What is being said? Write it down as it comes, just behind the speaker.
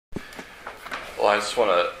Well, I just want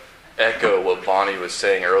to echo what Bonnie was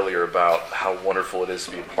saying earlier about how wonderful it is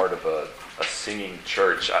to be a part of a singing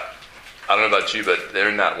church. I don't know about you, but they're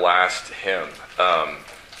in that last hymn.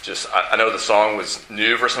 I know the song was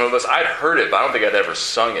new for some of us. I'd heard it, but I don't think I'd ever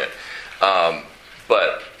sung it.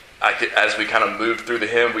 But as we kind of moved through the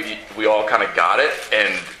hymn, we all kind of got it,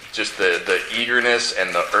 and just the eagerness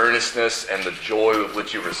and the earnestness and the joy with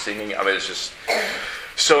which you were singing. I mean, it's just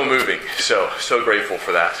so moving. So grateful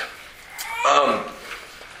for that.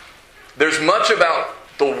 There's much about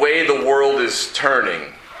the way the world is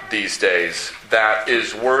turning these days that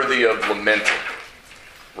is worthy of lamenting,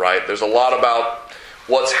 right? There's a lot about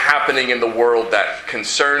what's happening in the world that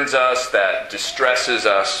concerns us, that distresses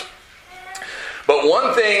us. But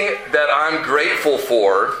one thing that I'm grateful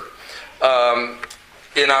for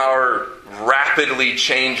in our rapidly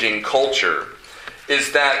changing culture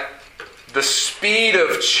is that the speed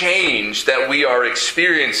of change that we are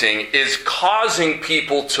experiencing is causing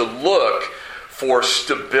people to look for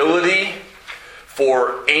stability,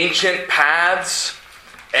 for ancient paths,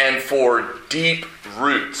 and for deep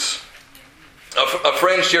roots. A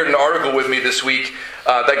friend shared an article with me this week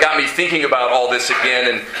that got me thinking about all this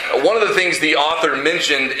again. And one of the things the author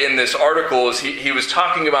mentioned in this article is he was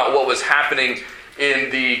talking about what was happening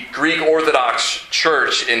in the Greek Orthodox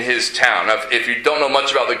Church in his town. Now, if you don't know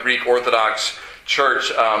much about the Greek Orthodox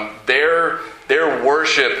Church, their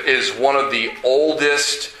worship is one of the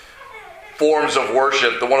oldest forms of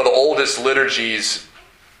worship, one of the oldest liturgies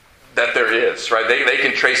that there is, right? They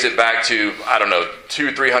can trace it back to,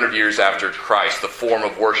 200-300 years after Christ, the form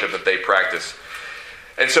of worship that they practice.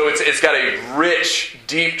 And so it's got a rich,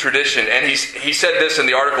 deep tradition. And he said this in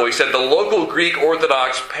the article. He said, the local Greek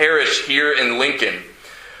Orthodox parish here in Lincoln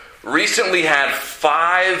recently had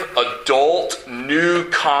 5 adult new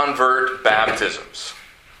convert baptisms,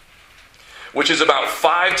 which is about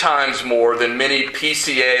 5 times more than many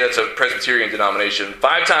PCA, that's a Presbyterian denomination,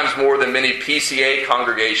 5 times more than many PCA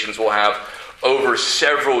congregations will have over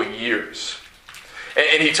several years.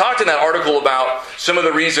 And he talked in that article about some of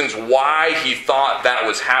the reasons why he thought that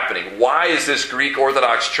was happening. Why is this Greek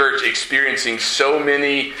Orthodox Church experiencing so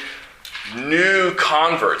many new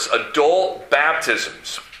converts, adult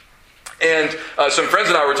baptisms? And some friends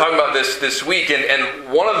and I were talking about this week, and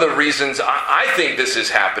one of the reasons I think this is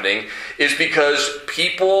happening is because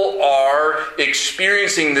people are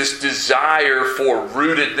experiencing this desire for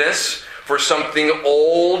rootedness, for something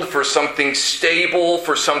old, for something stable,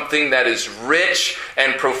 for something that is rich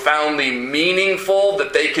and profoundly meaningful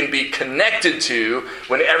that they can be connected to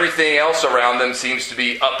when everything else around them seems to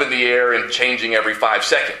be up in the air and changing every 5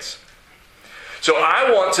 seconds. So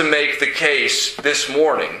I want to make the case this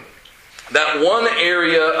morning that one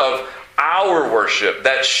area of our worship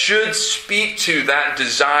that should speak to that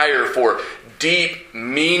desire for deep,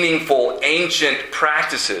 meaningful, ancient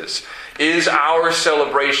practices is our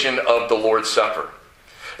celebration of the Lord's Supper.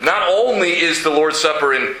 Not only is the Lord's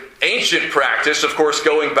Supper an ancient practice, of course,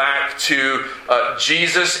 going back to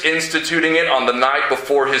Jesus instituting it on the night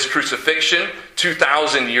before his crucifixion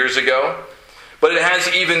 2,000 years ago, but it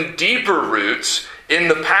has even deeper roots in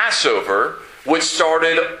the Passover, which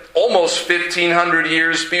started almost 1,500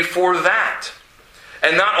 years before that.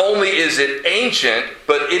 And not only is it ancient,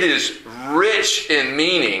 but it is rich in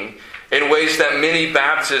meaning in ways that many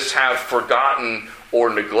Baptists have forgotten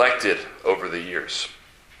or neglected over the years.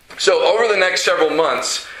 So over the next several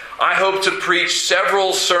months, I hope to preach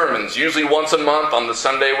several sermons, usually once a month on the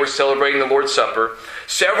Sunday we're celebrating the Lord's Supper,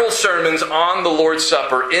 several sermons on the Lord's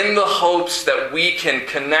Supper in the hopes that we can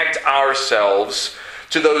connect ourselves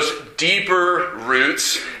to those deeper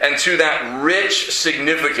roots and to that rich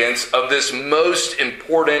significance of this most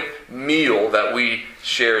important meal that we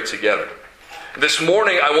share together. This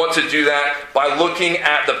morning, I want to do that by looking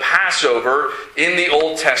at the Passover in the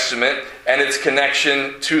Old Testament and its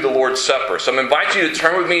connection to the Lord's Supper. So I'm inviting you to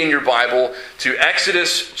turn with me in your Bible to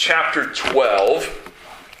Exodus chapter 12,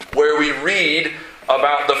 where we read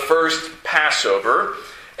about the first Passover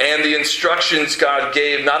and the instructions God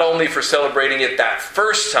gave not only for celebrating it that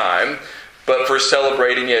first time, but for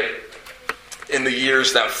celebrating it in the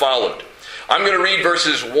years that followed. I'm going to read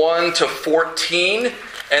verses 1 to 14,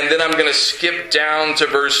 and then I'm going to skip down to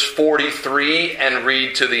verse 43 and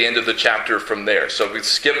read to the end of the chapter from there. So we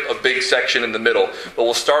skip a big section in the middle, but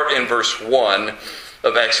we'll start in verse 1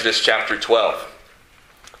 of Exodus chapter 12.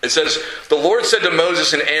 It says, "The Lord said to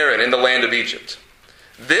Moses and Aaron in the land of Egypt,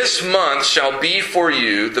 'This month shall be for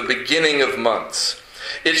you the beginning of months.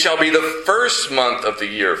 It shall be the first month of the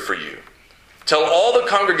year for you. Tell all the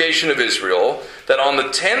congregation of Israel that on the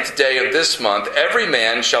 10th day of this month every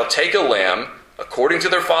man shall take a lamb according to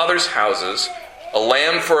their fathers' houses, a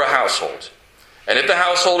lamb for a household. And if the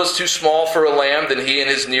household is too small for a lamb, then he and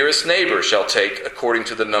his nearest neighbor shall take according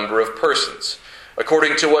to the number of persons.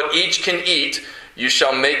 According to what each can eat, you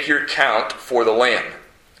shall make your count for the lamb.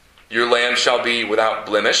 Your lamb shall be without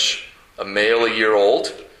blemish, a male a year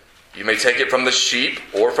old. You may take it from the sheep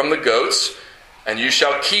or from the goats, and you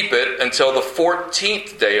shall keep it until the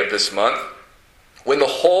 14th day of this month, when the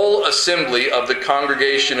whole assembly of the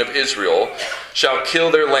congregation of Israel shall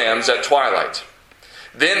kill their lambs at twilight.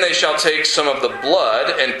 Then they shall take some of the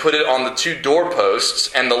blood and put it on the 2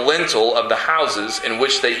 doorposts and the lintel of the houses in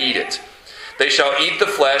which they eat it. They shall eat the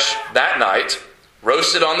flesh that night,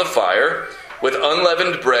 roasted on the fire. With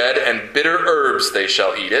unleavened bread and bitter herbs they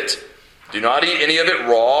shall eat it. Do not eat any of it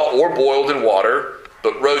raw or boiled in water,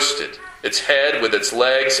 but roasted, its head with its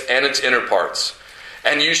legs and its inner parts.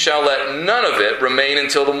 And you shall let none of it remain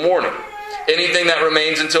until the morning. Anything that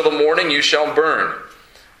remains until the morning you shall burn.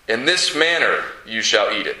 In this manner you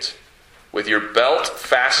shall eat it, with your belt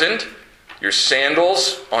fastened, your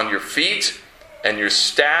sandals on your feet, and your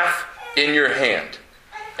staff in your hand.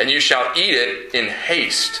 And you shall eat it in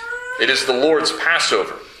haste. It is the Lord's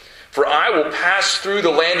Passover. For I will pass through the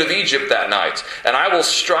land of Egypt that night, and I will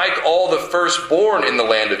strike all the firstborn in the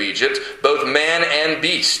land of Egypt, both man and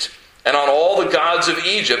beast. And on all the gods of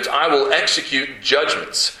Egypt I will execute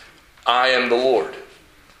judgments. I am the Lord.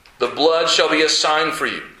 The blood shall be a sign for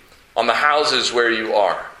you on the houses where you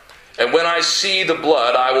are. And when I see the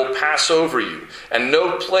blood, I will pass over you, and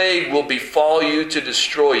no plague will befall you to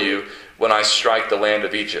destroy you when I strike the land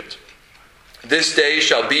of Egypt. This day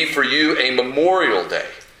shall be for you a memorial day,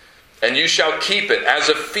 and you shall keep it as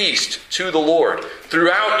a feast to the Lord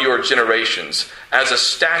throughout your generations, as a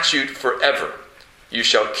statute forever. You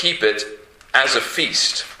shall keep it as a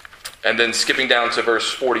feast. And then skipping down to verse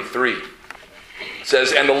 43, it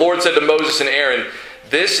says, And the Lord said to Moses and Aaron,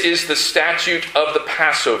 This is the statute of the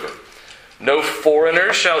Passover. No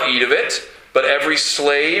foreigner shall eat of it, but every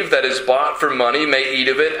slave that is bought for money may eat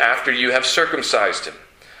of it after you have circumcised him.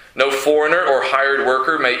 No foreigner or hired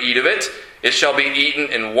worker may eat of it. It shall be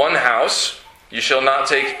eaten in one house. You shall not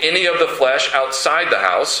take any of the flesh outside the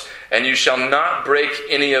house, and you shall not break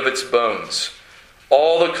any of its bones.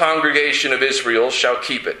 All the congregation of Israel shall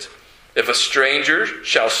keep it. If a stranger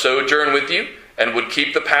shall sojourn with you, and would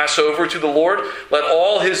keep the Passover to the Lord, let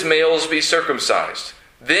all his males be circumcised.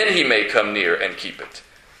 Then he may come near and keep it.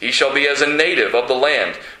 He shall be as a native of the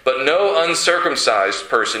land, but no uncircumcised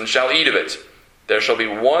person shall eat of it. There shall be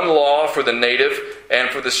one law for the native and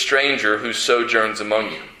for the stranger who sojourns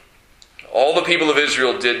among you. All the people of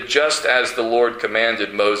Israel did just as the Lord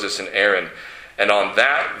commanded Moses and Aaron. And on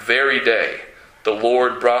that very day, the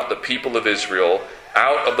Lord brought the people of Israel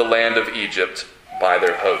out of the land of Egypt by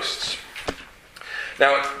their hosts.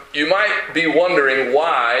 Now, you might be wondering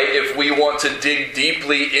why, if we want to dig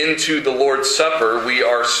deeply into the Lord's Supper, we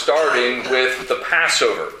are starting with the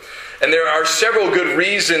Passover. And there are several good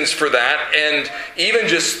reasons for that, and even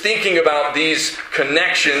just thinking about these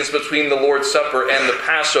connections between the Lord's Supper and the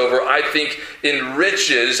Passover, I think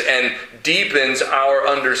enriches and deepens our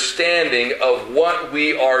understanding of what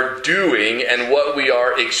we are doing and what we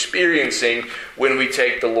are experiencing when we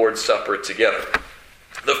take the Lord's Supper together.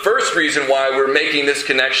 The first reason why we're making this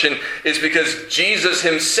connection is because Jesus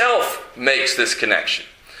himself makes this connection.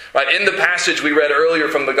 Right? In the passage we read earlier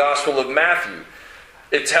from the Gospel of Matthew,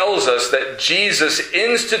 it tells us that Jesus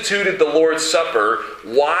instituted the Lord's Supper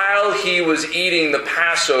while he was eating the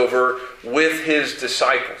Passover with his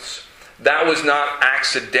disciples. That was not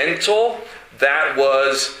accidental. That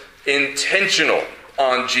was intentional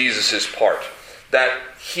on Jesus' part. That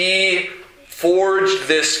he forged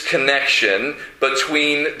this connection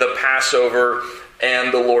between the Passover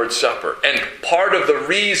and the Lord's Supper. And part of the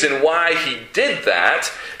reason why he did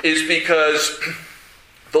that is because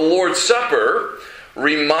the Lord's Supper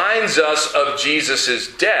reminds us of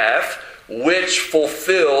Jesus' death, which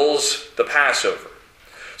fulfills the Passover.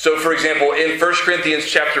 So, for example, in 1 Corinthians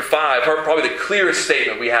chapter 5, probably the clearest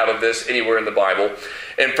statement we have of this anywhere in the Bible,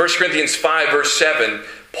 in 1 Corinthians 5, verse 7,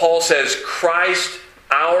 Paul says, Christ,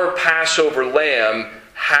 our Passover lamb,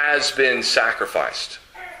 has been sacrificed.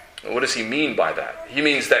 And what does he mean by that? He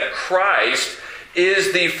means that Christ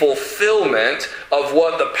is the fulfillment of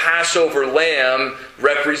what the Passover lamb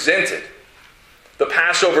represented. The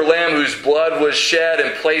Passover lamb whose blood was shed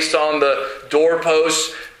and placed on the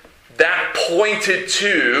doorposts, that pointed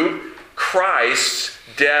to Christ's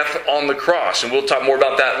death on the cross. And we'll talk more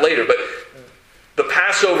about that later. But the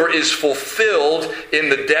Passover is fulfilled in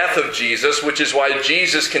the death of Jesus, which is why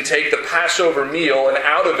Jesus can take the Passover meal and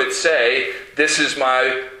out of it say, this is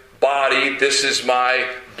my body, this is my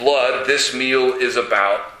blood, this meal is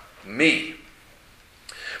about me.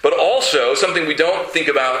 But also, also something we don't think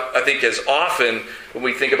about, I think, as often when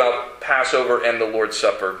we think about Passover and the Lord's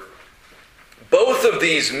Supper. Both of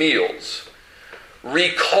these meals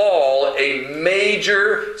recall a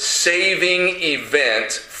major saving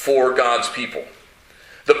event for God's people.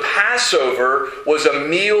 The Passover was a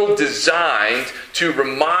meal designed to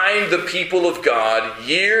remind the people of God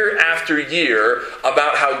year after year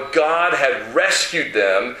about how God had rescued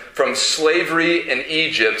them from slavery in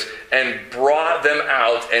Egypt and brought them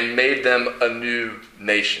out and made them a new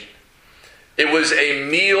nation. It was a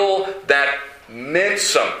meal that meant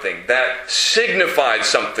something, that signified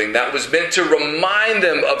something, that was meant to remind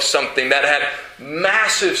them of something that had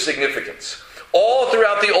massive significance. All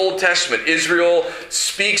throughout the Old Testament, Israel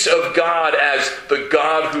speaks of God as the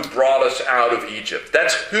God who brought us out of Egypt.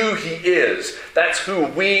 That's who He is. That's who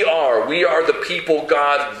we are. We are the people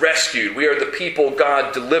God rescued. We are the people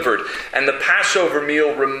God delivered. And the Passover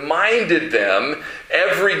meal reminded them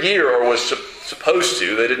every year, or was supposed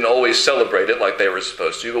to. They didn't always celebrate it like they were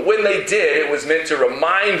supposed to. But when they did, it was meant to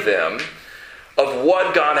remind them of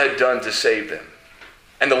what God had done to save them.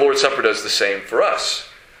 And the Lord's Supper does the same for us.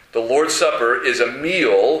 The Lord's Supper is a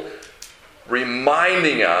meal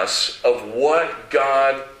reminding us of what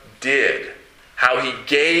God did, how He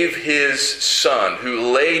gave His Son,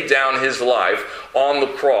 who laid down His life on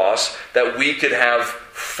the cross that we could have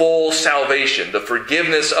full salvation, the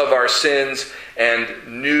forgiveness of our sins, and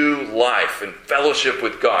new life and fellowship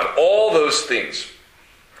with God. All those things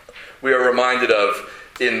we are reminded of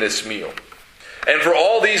in this meal. And for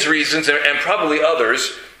all these reasons, and probably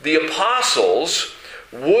others, the apostles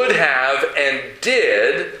would have and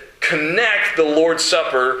did connect the Lord's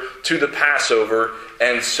Supper to the Passover,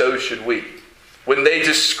 and so should we. When they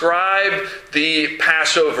described the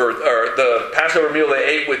Passover meal they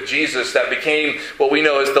ate with Jesus that became what we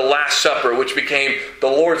know as the Last Supper, which became the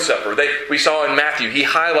Lord's Supper. We saw in Matthew, he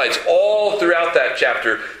highlights all throughout that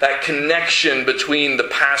chapter that connection between the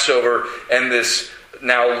Passover and this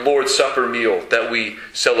now Lord's Supper meal that we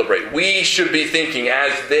celebrate. We should be thinking,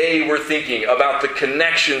 as they were thinking, about the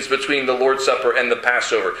connections between the Lord's Supper and the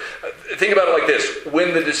Passover. Think about it like this.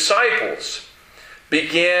 When the disciples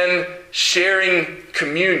began sharing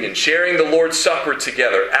communion, sharing the Lord's Supper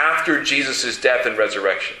together after Jesus' death and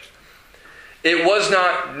resurrection, it was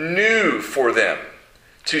not new for them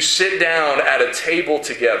to sit down at a table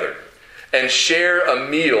together and share a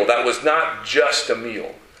meal that was not just a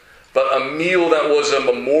meal, but a meal that was a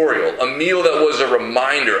memorial, a meal that was a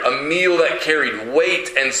reminder, a meal that carried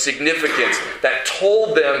weight and significance, that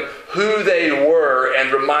told them who they were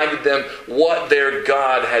and reminded them what their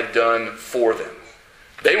God had done for them.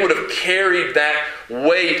 They would have carried that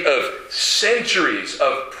weight of centuries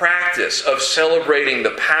of practice of celebrating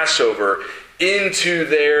the Passover into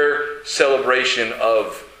their celebration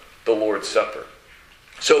of the Lord's Supper.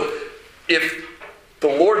 So if the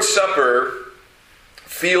Lord's Supper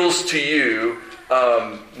feels to you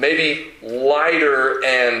maybe lighter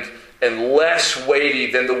and less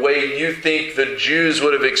weighty than the way you think the Jews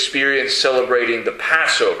would have experienced celebrating the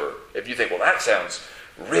Passover, if you think, well, that sounds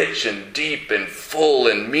rich and deep and full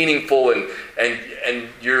and meaningful, and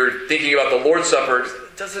you're thinking about the Lord's Supper,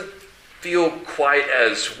 it doesn't feel quite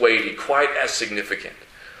as weighty, quite as significant.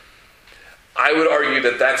 I would argue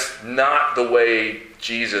that that's not the way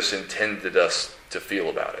Jesus intended us to feel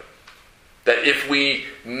about it. That if we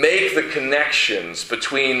make the connections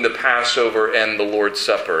between the Passover and the Lord's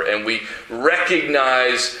Supper, and we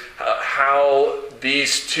recognize how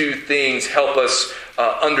these two things help us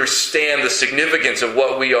understand the significance of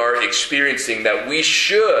what we are experiencing, that we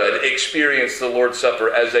should experience the Lord's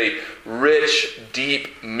Supper as a rich,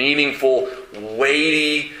 deep, meaningful,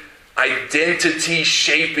 weighty,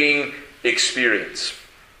 identity-shaping experience.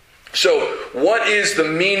 So, what is the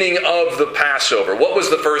meaning of the Passover? What was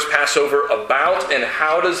the first Passover about, and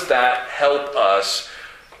how does that help us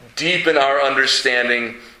deepen our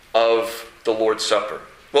understanding of the Lord's Supper?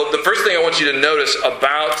 Well, the first thing I want you to notice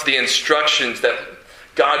about the instructions that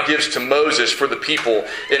God gives to Moses for the people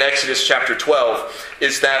in Exodus chapter 12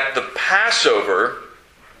 is that the Passover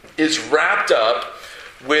is wrapped up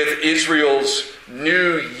with Israel's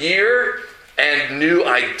new year and new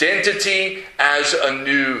identity as a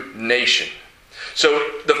new nation. So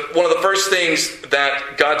one of the first things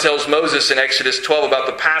that God tells Moses in Exodus 12 about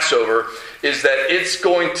the Passover is that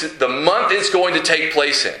the month it's going to take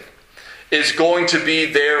place in is going to be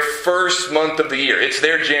their first month of the year. It's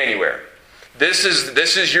their January. This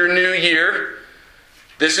is your new year.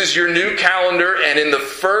 This is your new calendar, and in the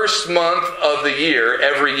first month of the year,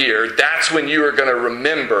 every year, that's when you are going to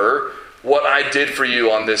remember what I did for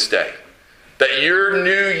you on this day. that your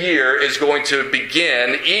new year is going to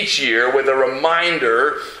begin each year with a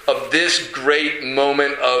reminder of this great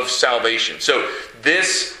moment of salvation. So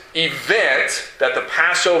this event that the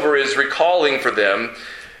Passover is recalling for them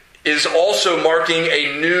is also marking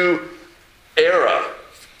a new era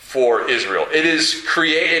for Israel.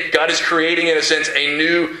 God is creating, in a sense, a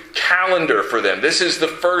new calendar for them. This is the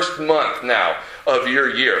first month now of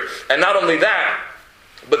your year. And not only that,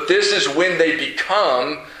 but this is when they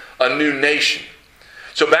become a new nation.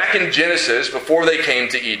 So back in Genesis, before they came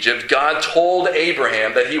to Egypt, God told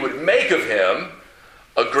Abraham that he would make of him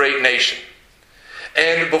a great nation.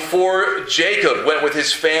 And before Jacob went with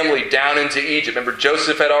his family down into Egypt, remember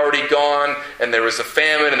Joseph had already gone, and there was a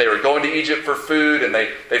famine, and they were going to Egypt for food, and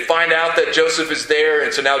they find out that Joseph is there,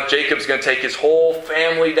 and so now Jacob's going to take his whole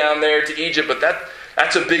family down there to Egypt, but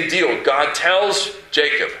that's a big deal. God tells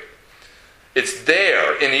Jacob, it's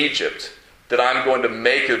there in Egypt that I'm going to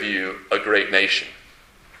make of you a great nation.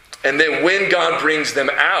 And then when God brings them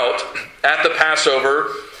out at the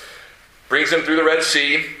Passover, brings them through the Red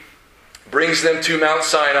Sea, brings them to Mount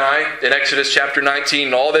Sinai in Exodus chapter 19,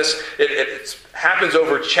 and all this, it happens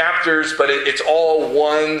over chapters, but it's all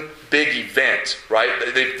one big event,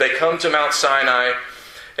 right? They come to Mount Sinai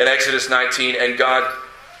in Exodus 19, and God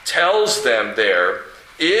tells them there,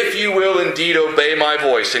 if you will indeed obey my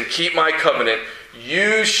voice and keep my covenant,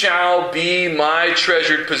 you shall be my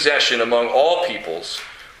treasured possession among all peoples,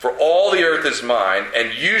 for all the earth is mine,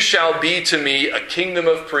 and you shall be to me a kingdom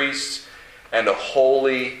of priests and a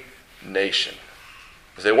holy nation.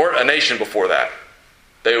 Because they weren't a nation before that.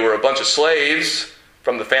 They were a bunch of slaves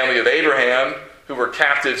from the family of Abraham who were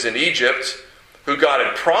captives in Egypt, who God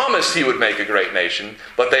had promised he would make a great nation,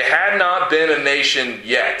 but they had not been a nation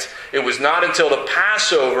yet. It was not until the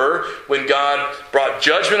Passover, when God brought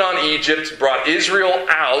judgment on Egypt, brought Israel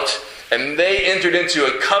out, and they entered into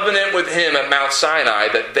a covenant with him at Mount Sinai,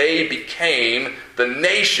 that they became the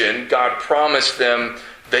nation God promised them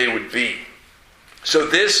they would be. So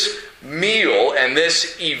this meal and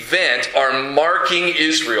this event are marking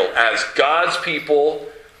Israel as God's people,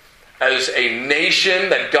 as a nation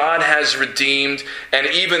that God has redeemed, and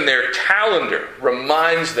even their calendar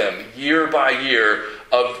reminds them year by year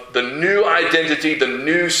of the new identity, the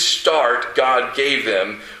new start God gave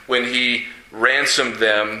them when he ransomed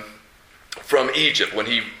them from Egypt, when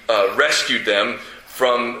he rescued them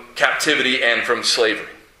from captivity and from slavery.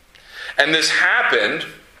 And this happened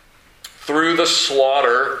through the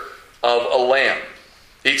slaughter of a lamb.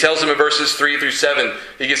 He tells them in verses 3 through 7,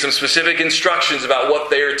 he gives them specific instructions about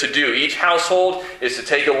what they are to do. Each household is to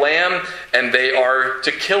take a lamb and they are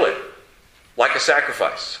to kill it like a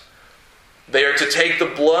sacrifice. They are to take the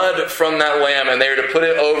blood from that lamb and they are to put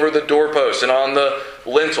it over the doorpost and on the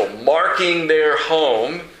lintel, marking their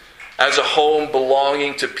home as a home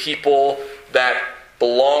belonging to people that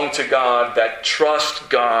belong to God, that trust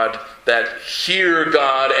God, that hear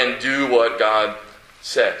God and do what God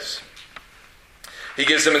says. He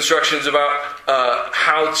gives them instructions about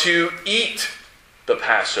how to eat the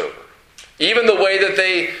Passover. Even the way that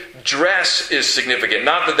they dress is significant.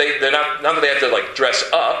 Not that they have to like dress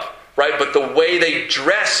up, right? But the way they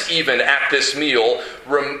dress even at this meal,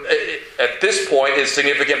 at this point, is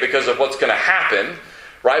significant because of what's going to happen,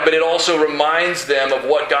 right? But it also reminds them of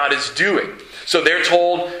what God is doing. So they're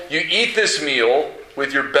told, you eat this meal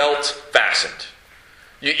with your belt fastened.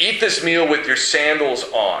 You eat this meal with your sandals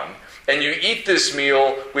on. And you eat this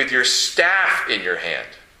meal with your staff in your hand.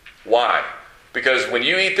 Why? Because when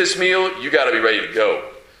you eat this meal, you got to be ready to go.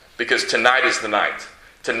 Because tonight is the night.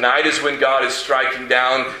 Tonight is when God is striking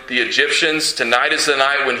down the Egyptians. Tonight is the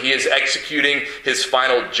night when he is executing his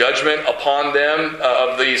final judgment upon them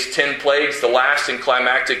of these 10 plagues, the last and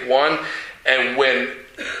climactic one. And when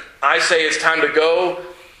I say it's time to go,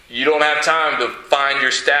 you don't have time to find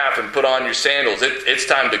your staff and put on your sandals. It's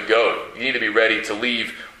time to go. You need to be ready to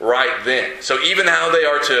leave right then. So even how they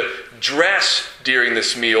are to dress during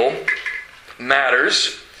this meal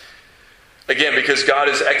matters. Again, because God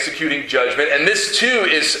is executing judgment. And this too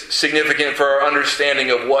is significant for our understanding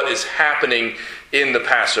of what is happening in the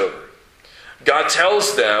Passover. God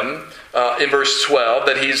tells them in verse 12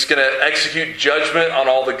 that he's going to execute judgment on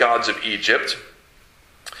all the gods of Egypt.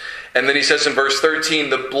 And then he says in verse 13,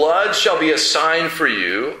 the blood shall be a sign for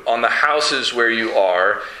you on the houses where you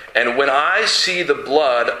are. And when I see the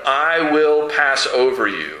blood, I will pass over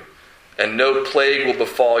you. And no plague will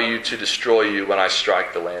befall you to destroy you when I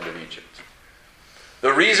strike the land of Egypt.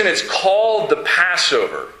 The reason it's called the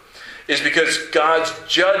Passover is because God's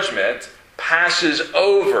judgment passes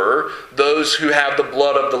over those who have the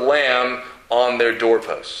blood of the lamb on their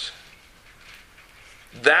doorposts.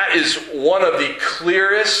 That is one of the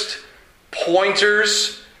clearest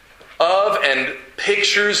pointers of and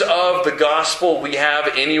pictures of the gospel we have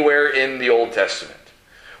anywhere in the Old Testament.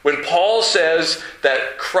 When Paul says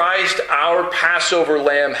that Christ, our Passover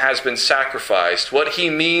lamb, has been sacrificed, what he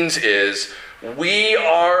means is we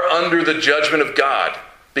are under the judgment of God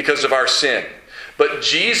because of our sin. But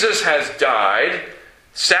Jesus has died,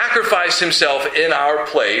 sacrificed himself in our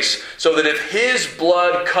place, so that if his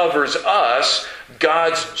blood covers us,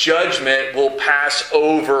 God's judgment will pass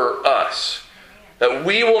over us. That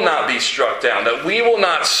we will not be struck down, that we will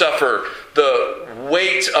not suffer the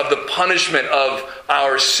weight of the punishment of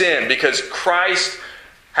our sin, because Christ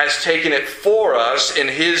has taken it for us in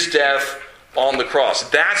his death on the cross.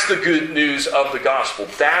 That's the good news of the gospel.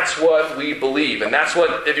 That's what we believe. And that's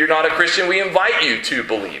what, if you're not a Christian, we invite you to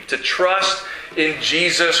believe. To trust in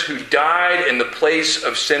Jesus, who died in the place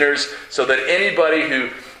of sinners, so that anybody who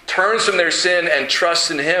turns from their sin and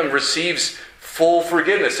trusts in him receives full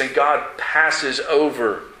forgiveness, and God passes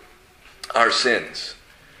over our sins.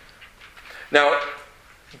 Now,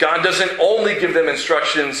 God doesn't only give them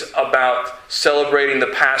instructions about celebrating the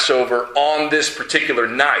Passover on this particular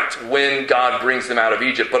night when God brings them out of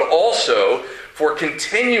Egypt, but also for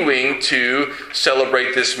continuing to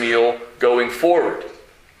celebrate this meal going forward.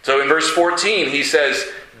 So in verse 14, he says,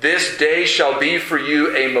 "This day shall be for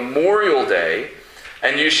you a memorial day,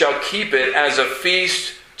 and you shall keep it as a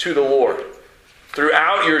feast to the Lord.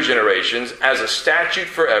 Throughout your generations, as a statute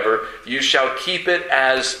forever, you shall keep it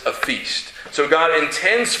as a feast." So God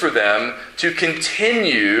intends for them to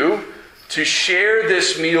continue to share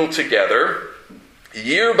this meal together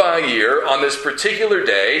year by year on this particular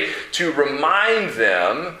day to remind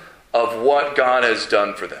them of what God has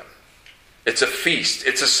done for them. It's a feast.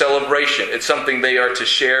 It's a celebration. It's something they are to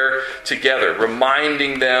share together,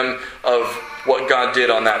 reminding them of what God did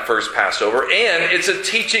on that first Passover. And it's a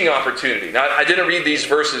teaching opportunity. Now, I didn't read these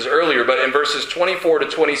verses earlier, but in verses 24 to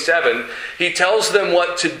 27, he tells them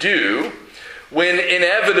what to do when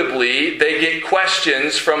inevitably they get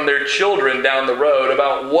questions from their children down the road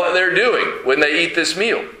about what they're doing when they eat this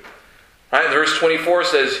meal. Right? Verse 24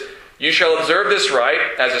 says, "You shall observe this rite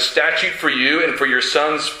as a statute for you and for your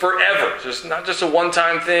sons forever." So it's not just a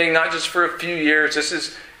one-time thing, not just for a few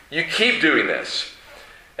years. You keep doing this.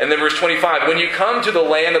 And then verse 25, "When you come to the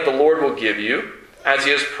land that the Lord will give you, as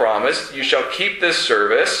he has promised, you shall keep this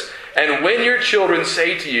service. And when your children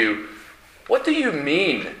say to you, 'What do you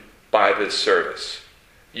mean by this service?'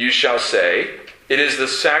 you shall say, 'It is the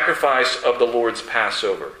sacrifice of the Lord's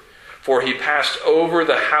Passover. For he passed over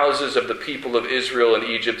the houses of the people of Israel in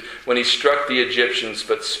Egypt when he struck the Egyptians,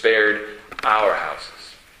 but spared our houses.'"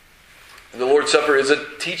 The Lord's Supper is a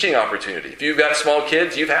teaching opportunity. If you've got small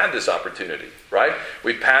kids, you've had this opportunity, right?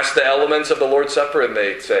 We pass the elements of the Lord's Supper and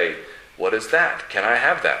they say, "What is that? Can I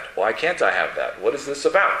have that? Why can't I have that? What is this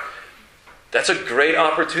about?" That's a great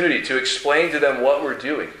opportunity to explain to them what we're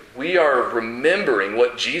doing. We are remembering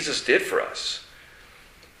what Jesus did for us.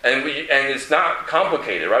 And it's not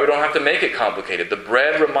complicated, right? We don't have to make it complicated. The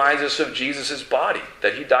bread reminds us of Jesus' body,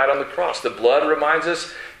 that he died on the cross. The blood reminds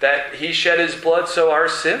us that he shed his blood so our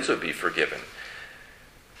sins would be forgiven.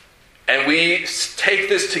 And we take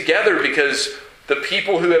this together because the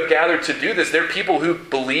people who have gathered to do this, they're people who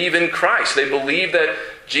believe in Christ. They believe that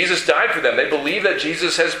Jesus died for them. They believe that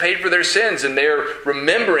Jesus has paid for their sins, and they're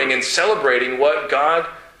remembering and celebrating what God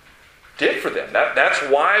did for them. That's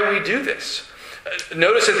why we do this.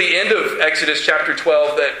 Notice at the end of Exodus chapter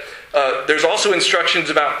 12 that there's also instructions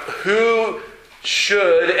about who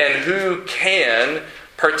should and who can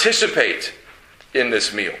participate in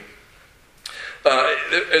this meal.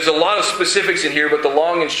 There's a lot of specifics in here, but the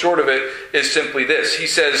long and short of it is simply this. He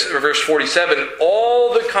says, verse 47,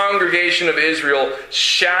 "All the congregation of Israel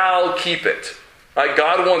shall keep it." Right?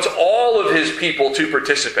 God wants all of his people to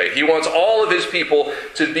participate. He wants all of his people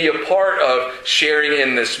to be a part of sharing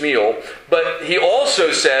in this meal. But he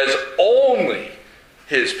also says only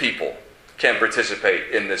his people can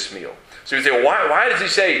participate in this meal. So you say, well, why does he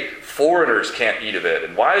say foreigners can't eat of it?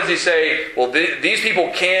 And why does he say, well, these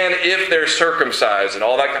people can if they're circumcised and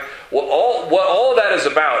all that? Well, what all of that is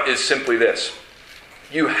about is simply this.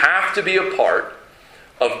 You have to be a part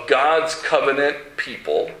of God's covenant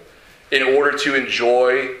people in order to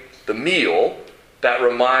enjoy the meal that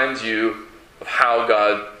reminds you of how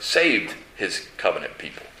God saved his covenant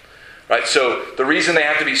people. Right? So the reason they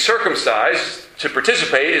have to be circumcised to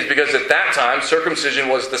participate is because at that time, circumcision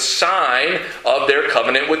was the sign of their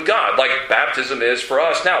covenant with God, like baptism is for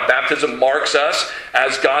us now. Baptism marks us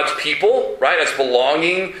as God's people, right? As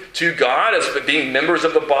belonging to God, as being members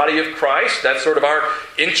of the body of Christ. That's sort of our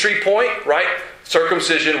entry point, right?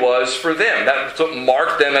 Circumcision was for them. That's what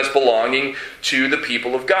marked them as belonging to the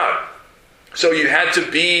people of God. So you had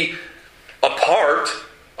to be a part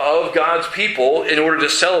of God's people in order to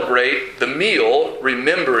celebrate the meal,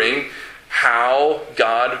 remembering how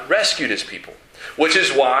God rescued his people. Which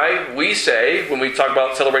is why we say, when we talk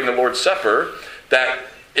about celebrating the Lord's Supper, that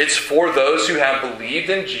it's for those who have believed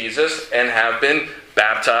in Jesus and have been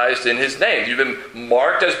baptized in his name. You've been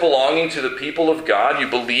marked as belonging to the people of God. You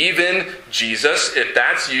believe in Jesus. If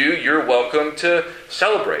that's you, you're welcome to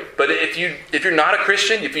celebrate. But if you're not a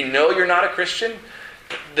Christian, if you know you're not a Christian,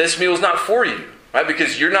 this meal is not for you, right?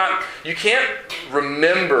 Because you can't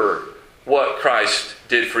remember what Christ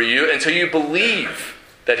did for you until you believe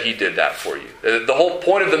that he did that for you. The whole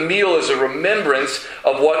point of the meal is a remembrance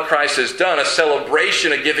of what Christ has done, a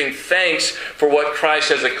celebration, a giving thanks for what Christ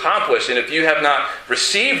has accomplished. And if you have not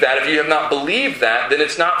received that, if you have not believed that, then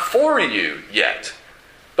it's not for you yet.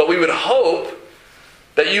 But we would hope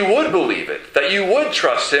that you would believe it, that you would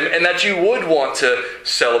trust him, and that you would want to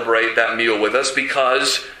celebrate that meal with us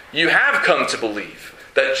because you have come to believe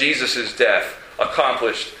that Jesus' death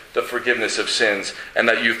accomplished the forgiveness of sins and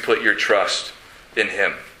that you've put your trust in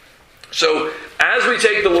him. So, as we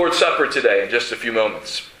take the Lord's Supper today in just a few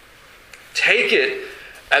moments, take it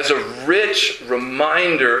as a rich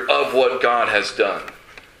reminder of what God has done,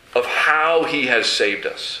 of how he has saved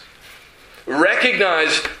us.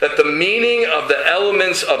 Recognize that the meaning of the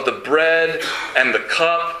elements of the bread and the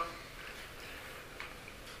cup,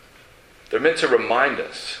 they're meant to remind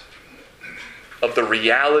us of the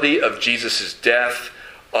reality of Jesus' death,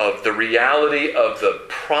 of the reality of the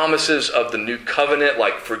promises of the new covenant,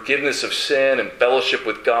 like forgiveness of sin and fellowship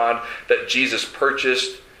with God that Jesus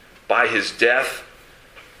purchased by his death.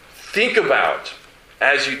 Think about,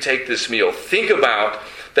 as you take this meal, think about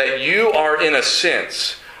that you are, in a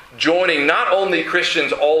sense, joining not only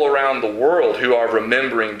Christians all around the world who are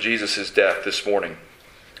remembering Jesus' death this morning,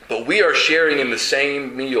 but we are sharing in the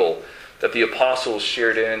same meal that the apostles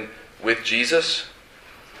shared in with Jesus,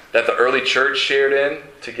 that the early church shared in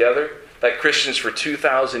together, that Christians for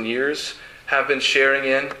 2,000 years have been sharing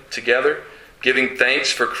in together, giving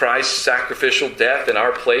thanks for Christ's sacrificial death in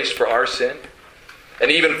our place for our sin.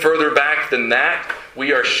 And even further back than that,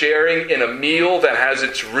 we are sharing in a meal that has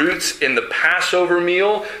its roots in the Passover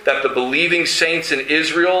meal that the believing saints in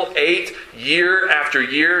Israel ate year after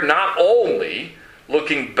year, not only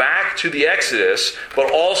looking back to the Exodus,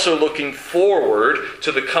 but also looking forward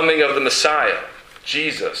to the coming of the Messiah,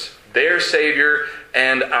 Jesus, their Savior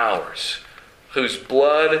and ours, whose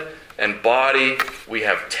blood and body we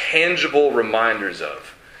have tangible reminders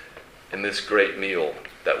of in this great meal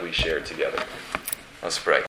that we share together. Let's pray.